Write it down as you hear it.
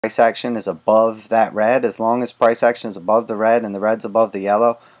price action is above that red, as long as price action is above the red and the red's above the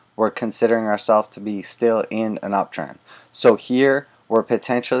yellow, we're considering ourselves to be still in an uptrend. So here we're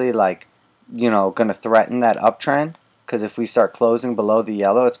potentially like, going to threaten that uptrend, because if we start closing below the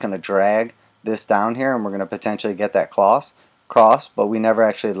yellow, it's going to drag this down here and we're going to potentially get that cross, but we never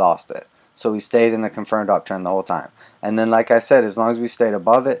actually lost it. So we stayed in a confirmed uptrend the whole time. And then like I said, as long as we stayed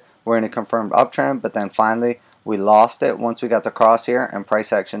above it, we're in a confirmed uptrend, but then finally we lost it once we got the cross here and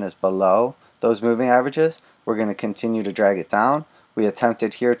price action is below those moving averages. We're going to continue to drag it down. We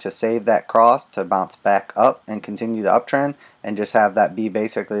attempted here to save that cross to bounce back up and continue the uptrend and just have that be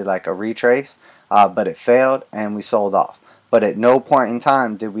basically like a retrace, but it failed and we sold off. But at no point in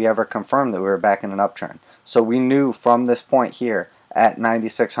time did we ever confirm that we were back in an uptrend. So we knew from this point here at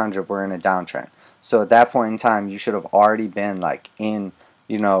 9,600 we're in a downtrend. So at that point in time you should have already been like in,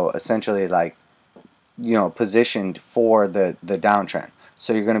 essentially like, positioned for the downtrend.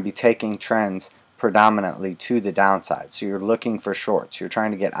 So you're going to be taking trends predominantly to the downside. So you're looking for shorts. You're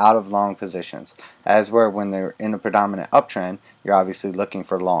trying to get out of long positions. As where when they're in a predominant uptrend, you're obviously looking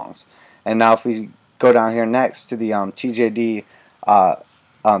for longs. And now if we go down here next to the TJD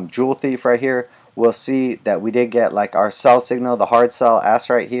jewel thief right here, we'll see that we did get like our sell signal, the hard sell S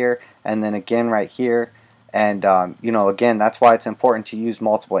right here, and then again right here. And again, that's why it's important to use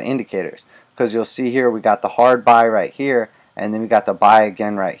multiple indicators, because you'll see here we got the hard buy right here and then we got the buy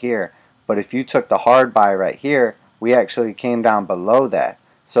again right here. But if you took the hard buy right here, we actually came down below that.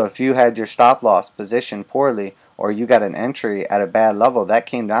 So if you had your stop loss positioned poorly, or you got an entry at a bad level, that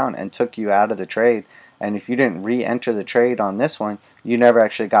came down and took you out of the trade. And if you didn't re-enter the trade on this one, you never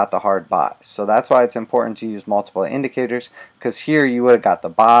actually got the hard buy. So that's why it's important to use multiple indicators, because here you would have got the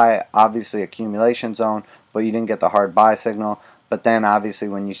buy, obviously accumulation zone, but you didn't get the hard buy signal. But then obviously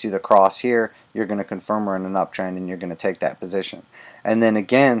when you see the cross here, you're going to confirm we're in an uptrend and you're going to take that position. And then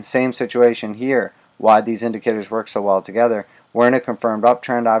again, same situation here, why these indicators work so well together. We're in a confirmed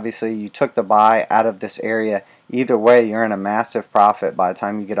uptrend. Obviously you took the buy out of this area. Either way, you're in a massive profit by the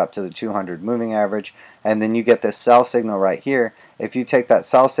time you get up to the 200 moving average. And then you get this sell signal right here. If you take that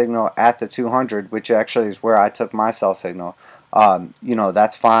sell signal at the 200, which actually is where I took my sell signal,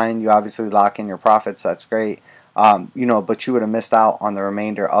 that's fine. You obviously lock in your profits. That's great. But you would have missed out on the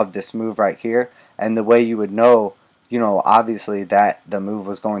remainder of this move right here. And the way you would know, obviously that the move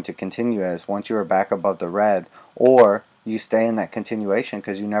was going to continue is once you were back above the red, or you stay in that continuation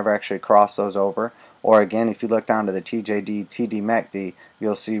because you never actually cross those over. Or again, if you look down to the TJD, TD, MACD,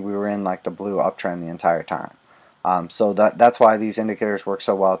 you'll see we were in like the blue uptrend the entire time. So that's why these indicators work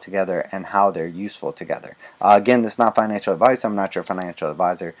so well together and how they're useful together. Again, this is not financial advice. I'm not your financial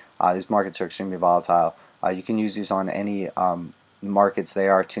advisor. These markets are extremely volatile. You can use these on any markets. They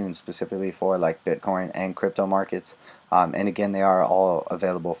are tuned specifically for like Bitcoin and crypto markets. And again, they are all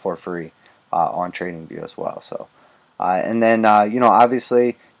available for free on TradingView as well. So, and then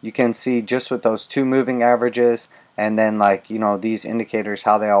obviously you can see just with those two moving averages, and then like these indicators,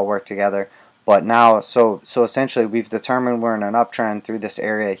 how they all work together. But now, so essentially we've determined we're in an uptrend through this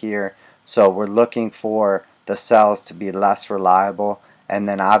area here. So we're looking for the sells to be less reliable, and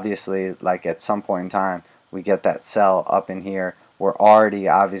then obviously like at some point in time we get that sell up in here. We're already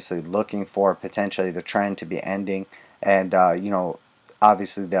obviously looking for potentially the trend to be ending, and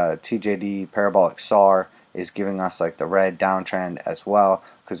obviously the TJD parabolic SAR is giving us like the red downtrend as well,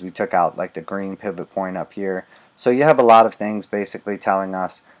 because we took out like the green pivot point up here. So you have a lot of things basically telling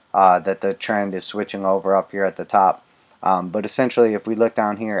us that the trend is switching over up here at the top. But essentially if we look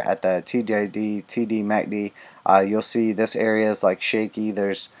down here at the TJD, TD, MACD, you'll see this area is like shaky.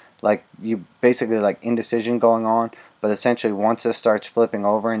 There's like basically like indecision going on. But essentially once this starts flipping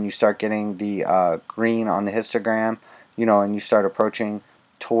over and you start getting the green on the histogram, and you start approaching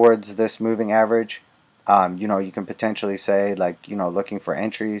towards this moving average, you can potentially say like, looking for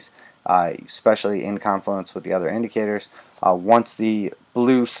entries, especially in confluence with the other indicators. Once the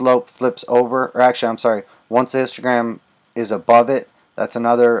blue slope flips over, or actually I'm sorry, once the histogram is above it, that's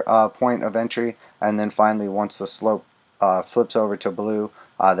another point of entry. And then finally once the slope flips over to blue,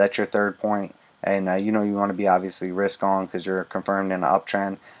 that's your third point. And you want to be obviously risk on because you're confirmed in an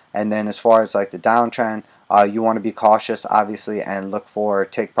uptrend. And then as far as like the downtrend, you want to be cautious obviously and look for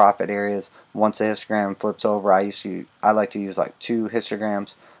take profit areas. Once the histogram flips over, I like to use like 2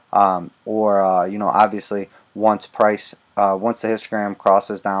 histograms, or obviously once the histogram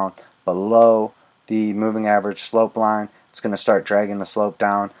crosses down below the moving average slope line, it's going to start dragging the slope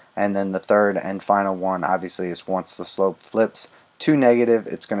down. And then the third and final one obviously is once the slope flips to negative,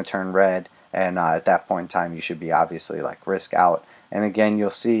 it's going to turn red, and at that point in time you should be obviously like risk out. And again,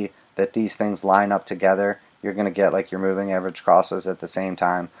 you'll see that these things line up together you're going to get like your moving average crosses at the same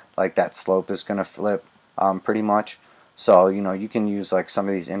time. Like that slope is going to flip pretty much. So you can use like some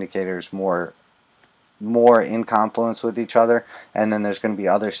of these indicators more in confluence with each other, and then there's going to be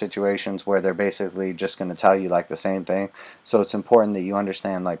other situations where they're basically just going to tell you like the same thing. So it's important that you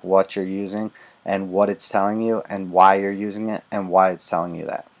understand like what you're using and what it's telling you and why you're using it and why it's telling you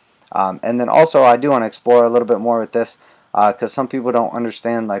that. And then also I do want to explore a little bit more with this because some people don't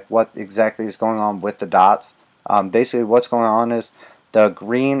understand like what exactly is going on with the dots. Basically what's going on is the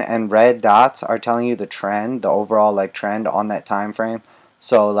green and red dots are telling you the trend, the overall like trend on that time frame.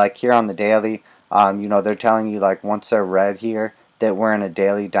 So like here on the daily, they're telling you like once they're red here that we're in a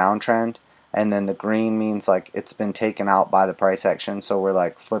daily downtrend, and then the green means like it's been taken out by the price action, so we're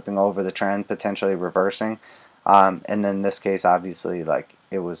like flipping over the trend, potentially reversing. And then in this case, obviously, like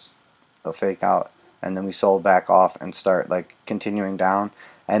it was a fake out, and then we sold back off and start like continuing down.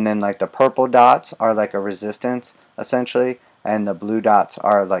 And then like the purple dots are like a resistance essentially, and the blue dots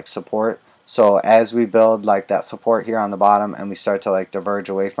are like support. So as we build like that support here on the bottom and we start to like diverge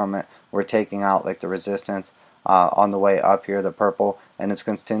away from it, we're taking out like the resistance on the way up here, the purple, and it's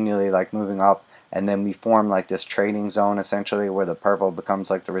continually like moving up, and then we form like this trading zone essentially where the purple becomes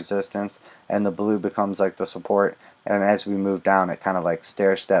like the resistance and the blue becomes like the support, and as we move down it kind of like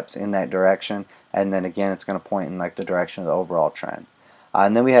stair steps in that direction, and then again it's going to point in like the direction of the overall trend.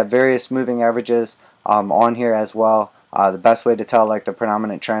 And then we have various moving averages on here as well. The best way to tell like the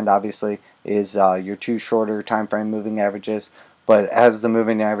predominant trend obviously is your two shorter time frame moving averages, but as the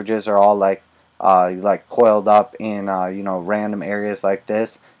moving averages are all like coiled up in random areas like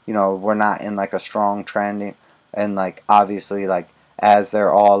this, we're not in like a strong trend, and like obviously like as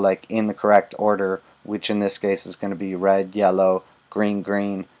they're all like in the correct order, which in this case is going to be red, yellow, green,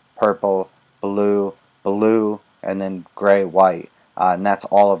 green, purple, blue, blue, and then gray, white. And that's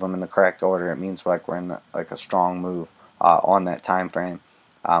all of them in the correct order. It means like we're in like a strong move on that time frame,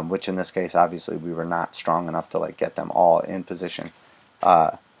 which in this case obviously we were not strong enough to like get them all in position.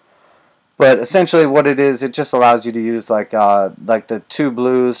 But essentially what it is, it just allows you to use like the two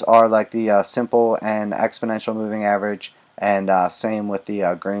blues are like the simple and exponential moving average, and same with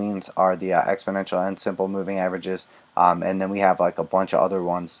the greens are the exponential and simple moving averages. And then we have like a bunch of other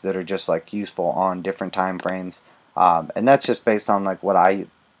ones that are just like useful on different time frames. And that's just based on like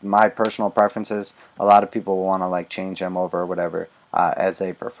my personal preferences. A lot of people want to like change them over or whatever as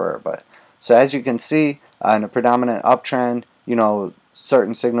they prefer. But so as you can see, in a predominant uptrend,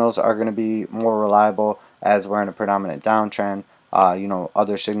 certain signals are going to be more reliable. As we're in a predominant downtrend,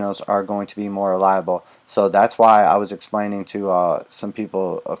 other signals are going to be more reliable. So that's why I was explaining to some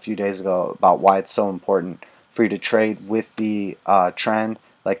people a few days ago about why it's so important for you to trade with the trend,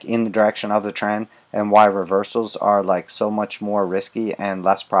 like in the direction of the trend, and why reversals are like so much more risky and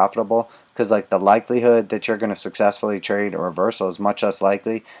less profitable, because like the likelihood that you're going to successfully trade a reversal is much less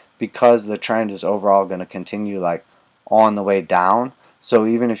likely because the trend is overall going to continue like on the way down. So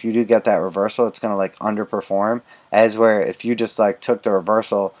even if you do get that reversal, it's going to like underperform, as where if you just like took the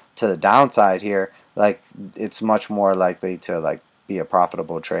reversal to the downside here, like it's much more likely to like be a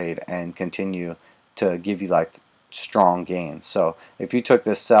profitable trade and continue to give you like strong gains. So if you took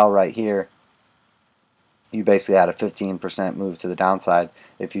this sell right here, you basically had a 15% move to the downside.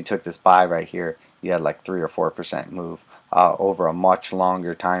 If you took this buy right here, you had like 3 or 4% move over a much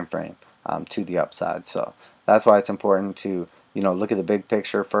longer time frame to the upside. So that's why it's important to look at the big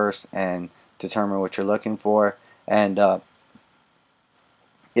picture first and determine what you're looking for. And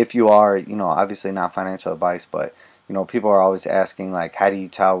if you are, obviously not financial advice, but people are always asking like, how do you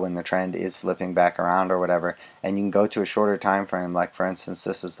tell when the trend is flipping back around or whatever? And you can go to a shorter time frame, like for instance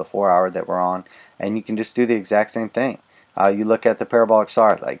this is the 4-hour that we're on, and you can just do the exact same thing. You look at the parabolic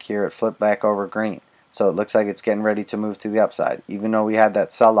SAR, like here it flipped back over green, so it looks like it's getting ready to move to the upside. Even though we had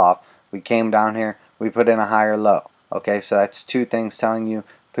that sell-off, we came down here, we put in a higher low. Okay, so that's two things telling you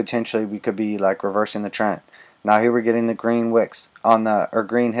potentially we could be like reversing the trend. Now here we're getting the green wicks on the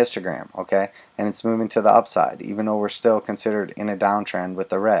green histogram, okay, and it's moving to the upside, even though we're still considered in a downtrend with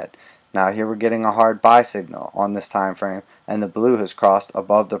the red. Now here we're getting a hard buy signal on this time frame, and the blue has crossed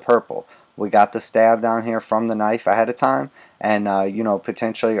above the purple. We got the stab down here from the knife ahead of time, and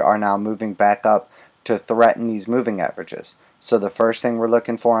potentially are now moving back up to threaten these moving averages. So the first thing we're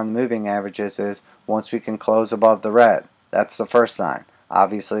looking for on the moving averages is once we can close above the red. That's the first sign.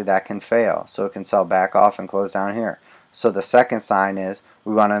 Obviously that can fail, so it can sell back off and close down here. So the second sign is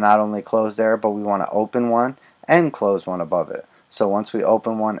we want to not only close there, but we want to open one and close one above it. So once we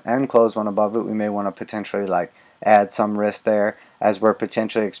open one and close one above it, we may want to potentially like add some risk there, as we're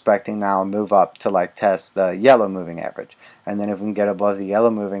potentially expecting now a move up to like test the yellow moving average. And then if we can get above the yellow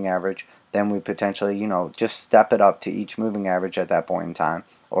moving average, then we potentially, just step it up to each moving average at that point in time,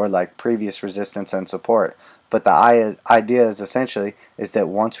 or like previous resistance and support. But the idea is essentially is that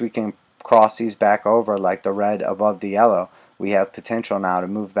once we can cross these back over like the red above the yellow, we have potential now to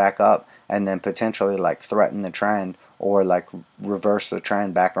move back up and then potentially like threaten the trend or like reverse the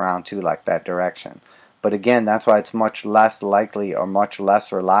trend back around to like that direction. But again, that's why it's much less likely or much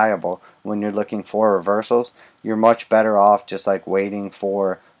less reliable when you're looking for reversals. You're much better off just like waiting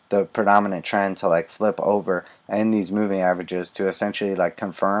for the predominant trend to like flip over and these moving averages to essentially like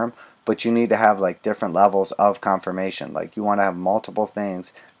confirm. But you need to have like different levels of confirmation. Like you want to have multiple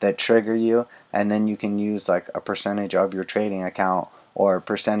things that trigger you, and then you can use like a percentage of your trading account or a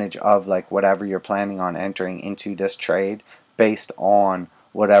percentage of like whatever you're planning on entering into this trade based on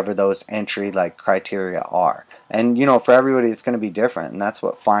whatever those entry like criteria are. And for everybody it's going to be different, and that's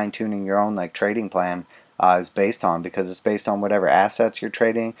what fine-tuning your own like trading plan is based on, because it's based on whatever assets you're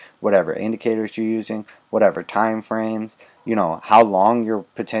trading, whatever indicators you're using, whatever time frames, how long you're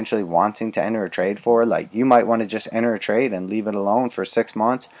potentially wanting to enter a trade for. Like you might want to just enter a trade and leave it alone for 6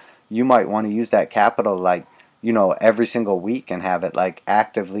 months. You might want to use that capital like every single week and have it like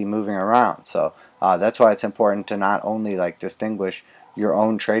actively moving around. So that's why it's important to not only like distinguish your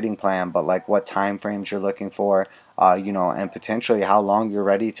own trading plan, but like what time frames you're looking for, and potentially how long you're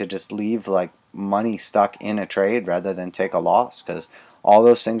ready to just leave like money stuck in a trade rather than take a loss, because all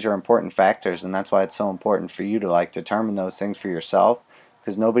those things are important factors, and that's why it's so important for you to like determine those things for yourself,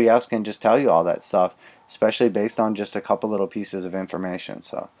 because nobody else can just tell you all that stuff, especially based on just a couple little pieces of information.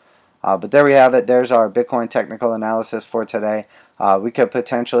 So but there we have it. There's our Bitcoin technical analysis for today. We could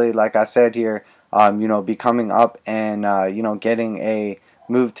potentially, like I said here, be coming up and getting a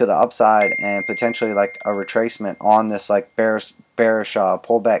move to the upside and potentially like a retracement on this like bearish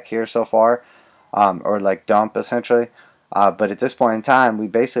pullback here so far, or like dump essentially. But at this point in time, we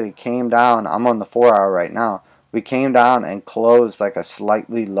basically came down. I'm on the 4-hour right now. We came down and closed like a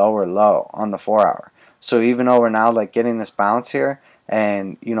slightly lower low on the 4-hour. So even though we're now like getting this bounce here,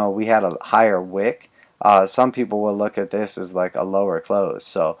 and we had a higher wick, some people will look at this as like a lower close.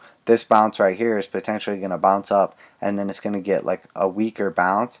 So this bounce right here is potentially going to bounce up, and then it's going to get like a weaker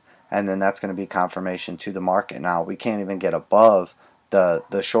bounce, and then that's going to be confirmation to the market. Now we can't even get above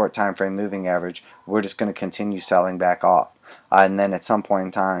the short time frame moving average. We're just going to continue selling back off. And then at some point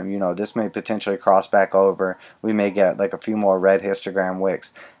in time, this may potentially cross back over. We may get like a few more red histogram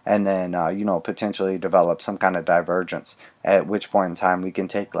wicks, and then potentially develop some kind of divergence. At which point in time we can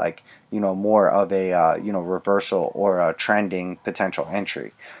take like more of a reversal or a trending potential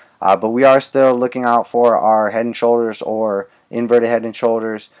entry. But we are still looking out for our head and shoulders or inverted head and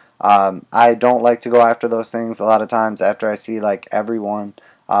shoulders. I don't like to go after those things a lot of times after I see like everyone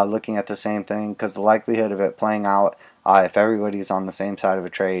looking at the same thing, because the likelihood of it playing out if everybody's on the same side of a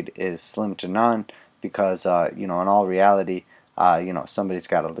trade is slim to none, because in all reality somebody's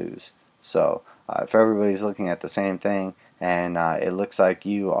got to lose. So if everybody's looking at the same thing and it looks like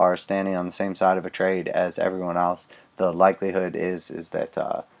you are standing on the same side of a trade as everyone else, the likelihood is that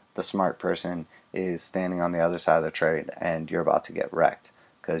the smart person is standing on the other side of the trade, and you're about to get wrecked,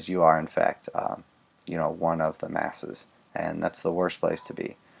 because you are in fact one of the masses, and that's the worst place to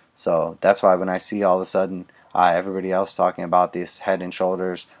be. So that's why when I see all of a sudden everybody else talking about these head and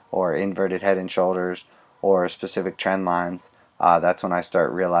shoulders or inverted head and shoulders or specific trend lines, that's when I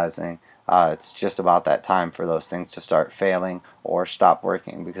start realizing it's just about that time for those things to start failing or stop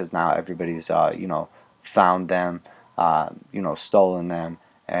working, because now everybody's found them, stolen them,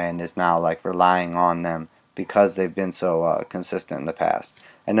 and is now like relying on them because they've been so consistent in the past.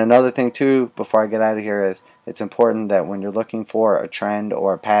 And another thing too, before I get out of here, is it's important that when you're looking for a trend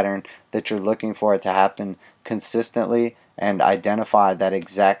or a pattern, that you're looking for it to happen consistently and identify that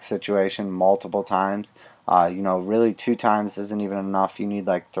exact situation multiple times. Really 2 times isn't even enough. You need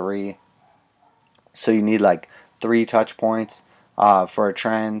like 3. So you need like 3 touch points for a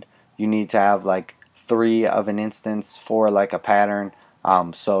trend. You need to have like 3 of an instance for like a pattern.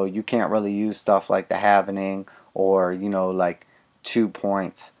 So you can't really use stuff like the halvening or like 2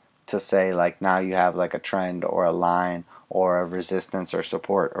 points to say like now you have like a trend or a line or a resistance or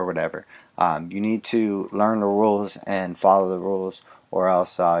support or whatever. You need to learn the rules and follow the rules, or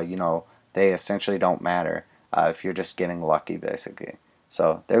else they essentially don't matter if you're just getting lucky basically.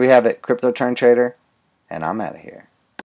 So there we have it, crypto trend trader, and I'm out of here.